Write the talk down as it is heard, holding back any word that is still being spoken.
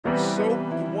So,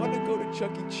 you want to go to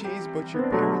Chuck E. Cheese, but your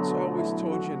parents always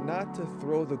told you not to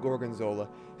throw the gorgonzola.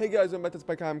 Hey guys, I'm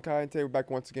TutsByKai, I'm Kai, and today we're back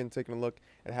once again taking a look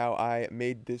at how I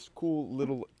made this cool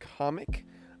little comic,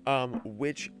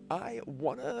 which I've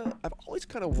always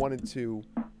kind of wanted to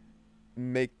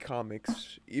make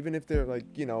comics, even if they're like,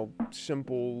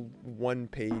 simple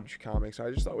one-page comics. I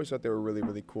just always thought they were really,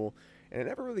 really cool, and I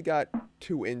never really got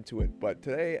too into it, but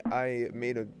today I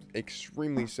made an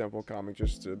extremely simple comic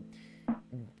just to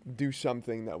do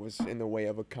something that was in the way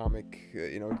of a comic,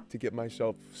 to get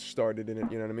myself started in it,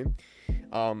 you know what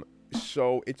I mean?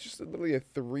 So it's just literally a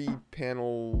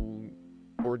 3-panel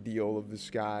ordeal of this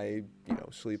guy,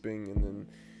 sleeping, and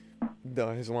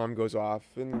then his alarm goes off,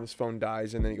 and then his phone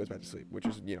dies, and then he goes back to sleep, which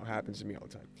is, happens to me all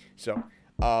the time. So,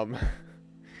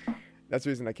 that's the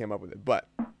reason I came up with it. But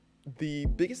the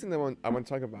biggest thing that I want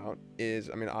to talk about is,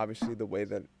 obviously the way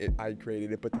that I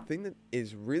created it, but the thing that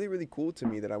is really, really cool to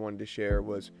me that I wanted to share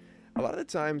was a lot of the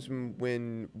times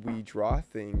when we draw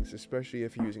things, especially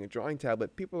if you're using a drawing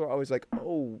tablet, people are always like,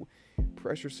 oh,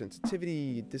 pressure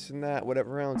sensitivity, this and that,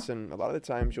 whatever else, and a lot of the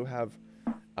times you'll have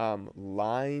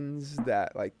lines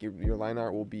that, like, your line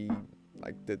art will be,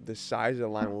 like, the size of the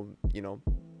line will,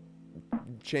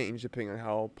 change depending on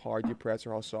how hard you press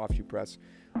or how soft you press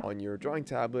on your drawing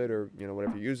tablet or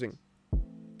whatever you're using.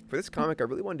 For this comic, I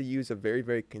really wanted to use a very,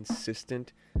 very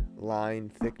consistent line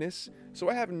thickness, so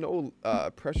I have no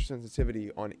pressure sensitivity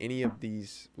on any of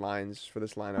these lines for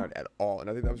this line art at all, and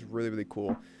I think that was really, really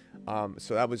cool.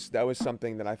 So that was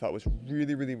something that I thought was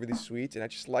really, really, really sweet, and I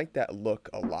just like that look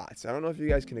a lot. So I don't know if you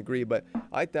guys can agree, but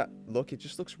I like that look. It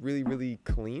just looks really, really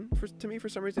clean to me for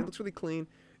some reason. It looks really clean.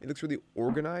 It looks really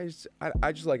organized.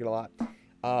 I just like it a lot.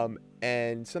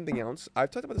 And something else,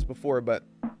 I've talked about this before, but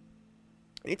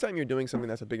anytime you're doing something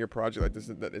that's a bigger project like this,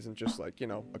 that isn't just like,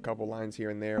 a couple lines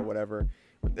here and there or whatever,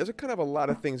 there's a kind of a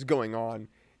lot of things going on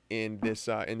in this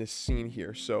scene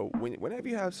here. So whenever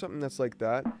you have something that's like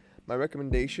that, my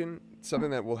recommendation,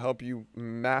 something that will help you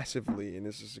massively, and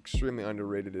this is extremely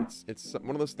underrated, it's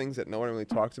one of those things that no one really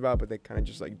talks about, but they kind of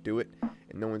just like do it,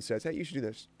 and no one says, hey, you should do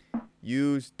this.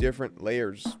 Use different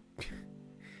layers.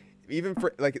 even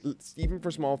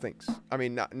for small things.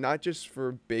 Not just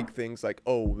for big things like,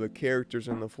 oh, the characters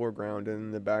in the foreground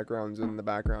and the background's in the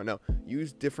background. No,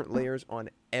 use different layers on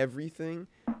everything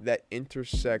that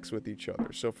intersects with each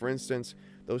other. So for instance,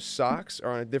 those socks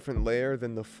are on a different layer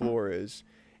than the floor is,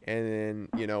 and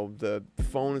then the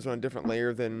phone is on a different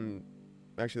layer than,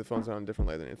 actually the phone's not on a different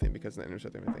layer than anything because it's not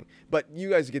intersecting anything, but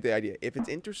you guys get the idea. If it's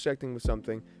intersecting with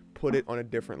something, put it on a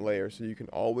different layer so you can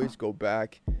always go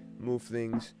back, move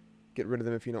things, get rid of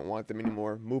them if you don't want them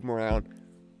anymore, move them around,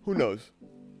 who knows,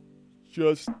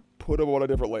 just put them on a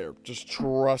different layer. Just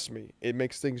trust me, it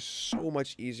makes things so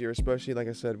much easier, especially like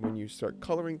I said, when you start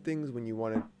coloring things, when you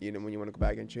want to when you want to go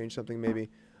back and change something maybe.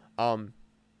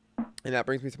 And that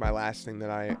brings me to my last thing that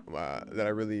I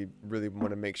really, really want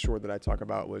to make sure that I talk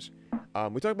about was,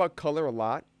 we talk about color a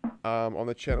lot on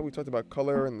the channel. We talked about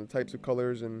color and the types of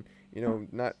colors and,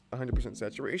 not 100%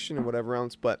 saturation and whatever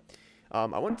else. But I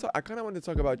kind of wanted to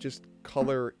talk about just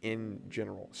color in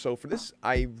general. So for this,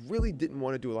 I really didn't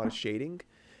want to do a lot of shading,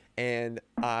 and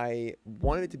I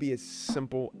wanted it to be as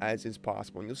simple as is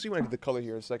possible. And you'll see when I do the color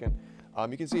here in a second.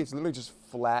 You can see it's literally just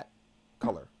flat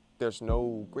color. There's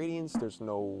no gradients, there's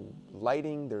no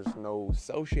lighting, there's no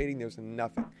cell shading, there's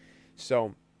nothing.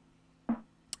 So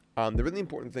the really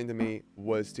important thing to me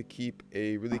was to keep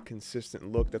a really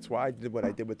consistent look. That's why I did what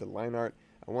I did with the line art.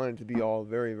 I wanted it to be all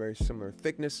very, very similar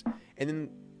thickness. And then,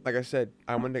 like I said,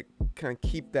 I wanted to kind of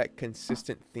keep that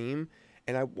consistent theme.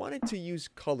 And I wanted to use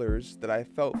colors that I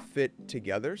felt fit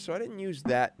together. So I didn't use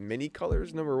that many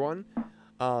colors, number one.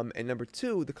 And number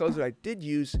two, the colors that I did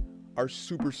use are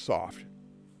super soft.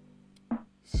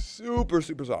 Super,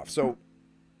 super soft. So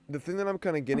the thing that I'm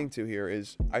kind of getting to here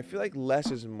is I feel like less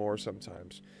is more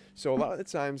sometimes. So a lot of the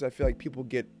times I feel like people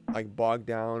get like bogged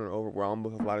down or overwhelmed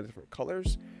with a lot of different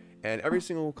colors, and every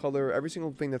single color, every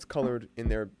single thing that's colored in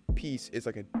their piece is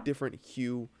like a different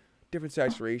hue, different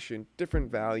saturation,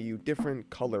 different value, different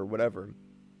color, whatever.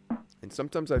 And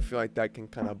sometimes I feel like that can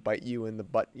kind of bite you in the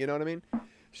butt, you know what I mean?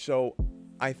 So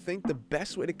I think the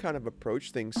best way to kind of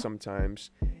approach things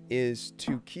sometimes is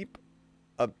to keep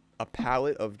a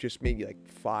palette of just maybe like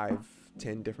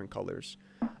 5-10 different colors.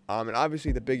 And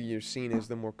obviously the bigger your scene is,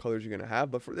 the more colors you're going to have.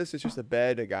 But for this, it's just a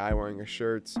bed, a guy wearing a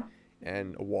shirt,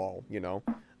 and a wall,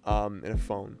 and a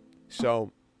phone.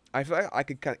 So I feel like I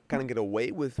could kind of get away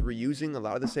with reusing a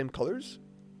lot of the same colors,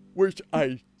 which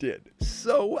I did.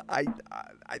 So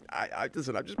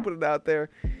listen, I'm just putting it out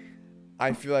there.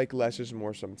 I feel like less is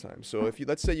more sometimes. So if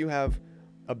let's say you have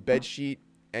a bed sheet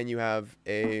and you have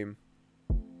a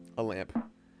a lamp.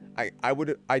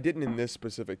 I didn't in this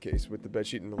specific case with the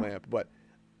bedsheet and the lamp, but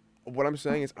what I'm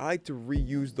saying is I like to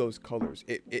reuse those colors.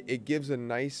 It gives a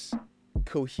nice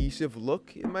cohesive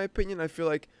look, in my opinion. I feel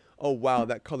like, oh wow,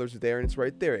 that color's there and it's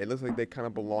right there. It looks like they kind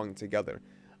of belong together.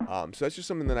 So that's just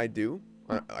something that I do.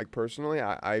 Like personally,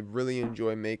 I really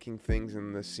enjoy making things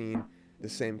in the scene the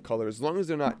same color, as long as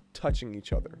they're not touching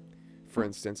each other. For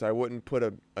instance, I wouldn't put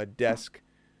a desk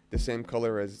the same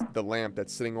color as the lamp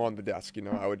that's sitting on the desk. You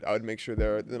know, I would make sure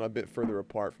they're a bit further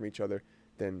apart from each other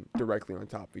than directly on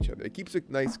top of each other. It keeps a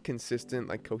nice, consistent,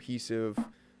 like cohesive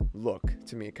look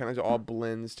to me. It kind of all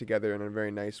blends together in a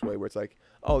very nice way, where it's like,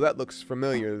 oh, that looks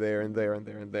familiar there and there and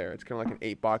there and there. It's kind of like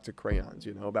an 8-box of crayons.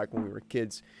 You know, back when we were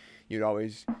kids, you'd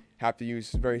always have to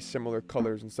use very similar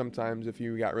colors, and sometimes if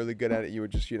you got really good at it, you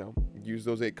would just, you know, use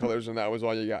those 8 colors and that was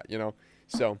all you got, you know.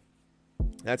 So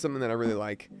that's something that I really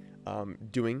like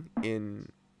doing in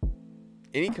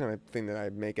any kind of thing that I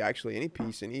make, actually. Any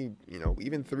piece, any, you know,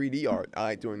 even 3D art, I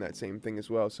like doing that same thing as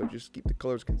well. So just keep the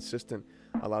colors consistent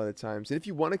a lot of the times. And if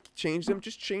you want to change them,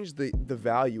 just change the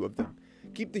value of them.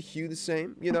 Keep the hue the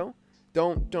same, you know.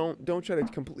 Don't try to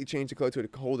completely change the color to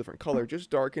a whole different color. Just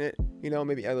darken it, you know,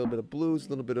 maybe add a little bit of blues, a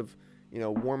little bit of, you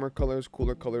know, warmer colors,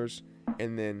 cooler colors,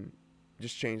 and then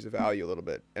just change the value a little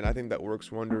bit. And I think that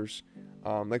works wonders.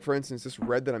 Like for instance, this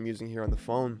red that I'm using here on the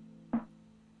phone,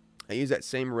 I use that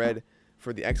same red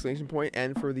for the exclamation point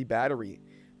and for the battery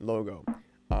logo.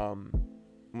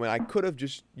 When I could have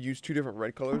just used 2 different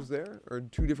red colors there, or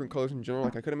 2 different colors in general.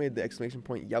 Like I could have made the exclamation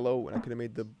point yellow and I could have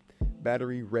made the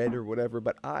battery red or whatever,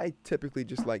 but I typically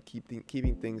just like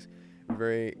keeping things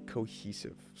very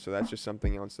cohesive. So that's just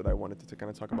something else that I wanted to kind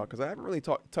of talk about, because I haven't really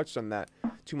touched on that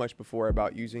too much before,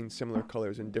 about using similar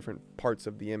colors in different parts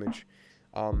of the image.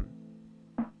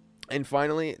 And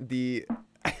finally, the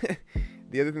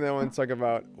the other thing that I want to talk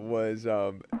about was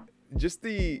just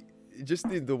the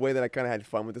way that I kind of had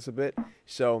fun with this a bit.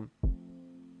 So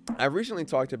I've recently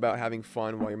talked about having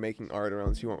fun while you're making art, or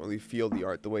else you won't really feel the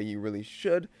art the way you really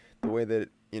should, the way that,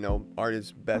 you know, art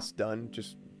is best done,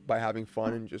 just by having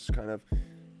fun and just kind of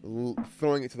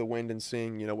throwing it to the wind and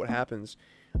seeing, you know, what happens.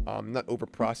 Not over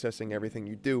processing everything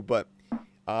you do, but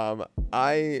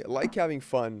I like having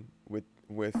fun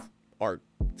with art.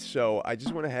 So I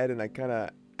just went ahead and I kind of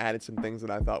added some things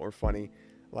that I thought were funny,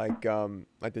 like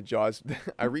the Jaws.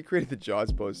 I recreated the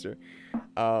Jaws poster,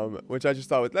 which I just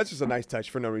thought that's just a nice touch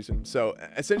for no reason. So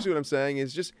essentially what I'm saying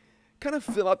is just kind of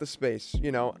fill out the space.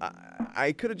 You know,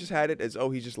 I could have just had it as, oh,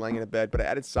 he's just laying in a bed, but I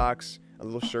added socks, a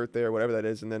little shirt there, whatever that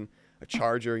is, and then a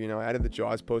charger. You know, I added the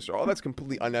Jaws poster. All that's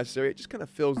completely unnecessary. It just kind of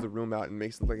fills the room out and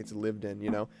makes it look like it's lived in.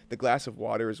 You know, the glass of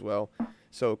water as well.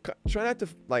 So try not to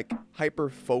like hyper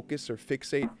focus or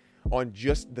fixate on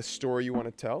just the story you want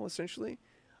to tell, essentially.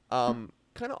 Kind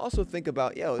of also think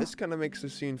about, yeah, this kind of makes the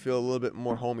scene feel a little bit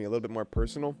more homey, a little bit more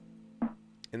personal.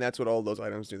 And that's what all those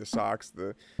items do: the socks,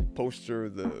 the poster,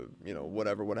 the, you know,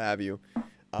 whatever, what have you.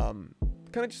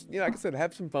 Kind of just, you know, like I said,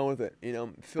 have some fun with it. You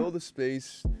know, fill the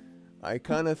space. I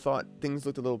kind of thought things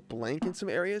looked a little blank in some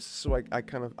areas, so I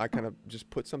kind of just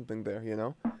put something there, you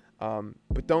know.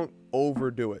 But don't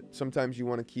overdo it. Sometimes you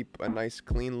want to keep a nice,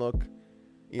 clean look.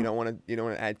 You don't want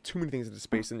to add too many things into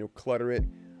space, and you'll clutter it.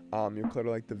 You'll clutter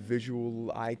like the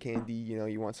visual eye candy. You know,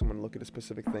 you want someone to look at a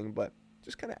specific thing, but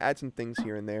just kind of add some things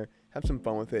here and there. Have some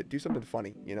fun with it. Do something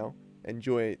funny. You know,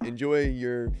 enjoy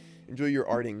your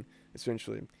arting,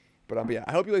 essentially. But yeah,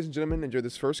 I hope you, ladies and gentlemen, enjoyed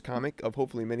this first comic of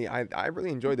hopefully many. I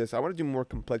really enjoyed this. I want to do more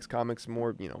complex comics,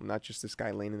 more, you know, not just this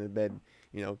guy laying in the bed,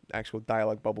 you know, actual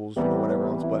dialogue bubbles, you know, whatever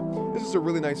else. But this is a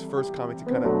really nice first comic to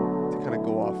kind of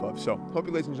go off of. So hope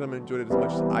you, ladies and gentlemen, enjoyed it as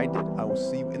much as I did. I will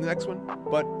see you in the next one.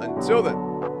 But until then,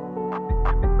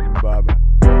 bye bye.